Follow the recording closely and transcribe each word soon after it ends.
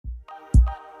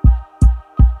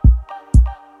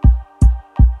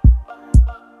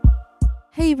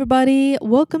Hey everybody,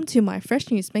 welcome to my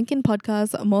fresh new spanking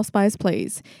podcast, More Spice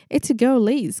Please. It's your girl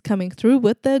Lise coming through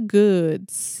with the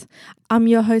goods. I'm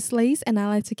your host Lise and I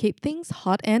like to keep things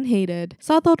hot and heated.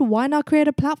 So I thought why not create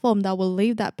a platform that will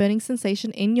leave that burning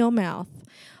sensation in your mouth.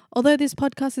 Although this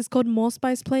podcast is called More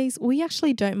Spice Please, we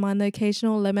actually don't mind the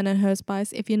occasional lemon and herb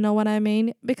spice, if you know what I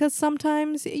mean, because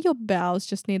sometimes your bowels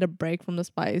just need a break from the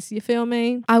spice, you feel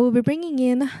me? I will be bringing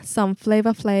in some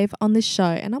flavor flav on this show,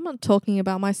 and I'm not talking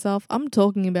about myself, I'm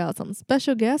talking about some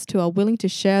special guests who are willing to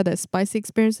share their spicy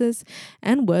experiences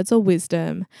and words of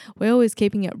wisdom. We're always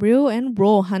keeping it real and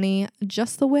raw, honey,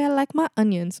 just the way I like my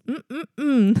onions.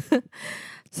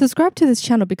 Subscribe to this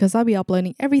channel because I'll be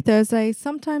uploading every Thursday.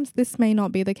 Sometimes this may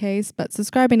not be the case, but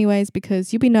subscribe anyways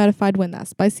because you'll be notified when that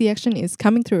spicy action is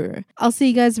coming through. I'll see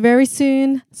you guys very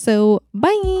soon. So,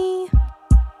 bye!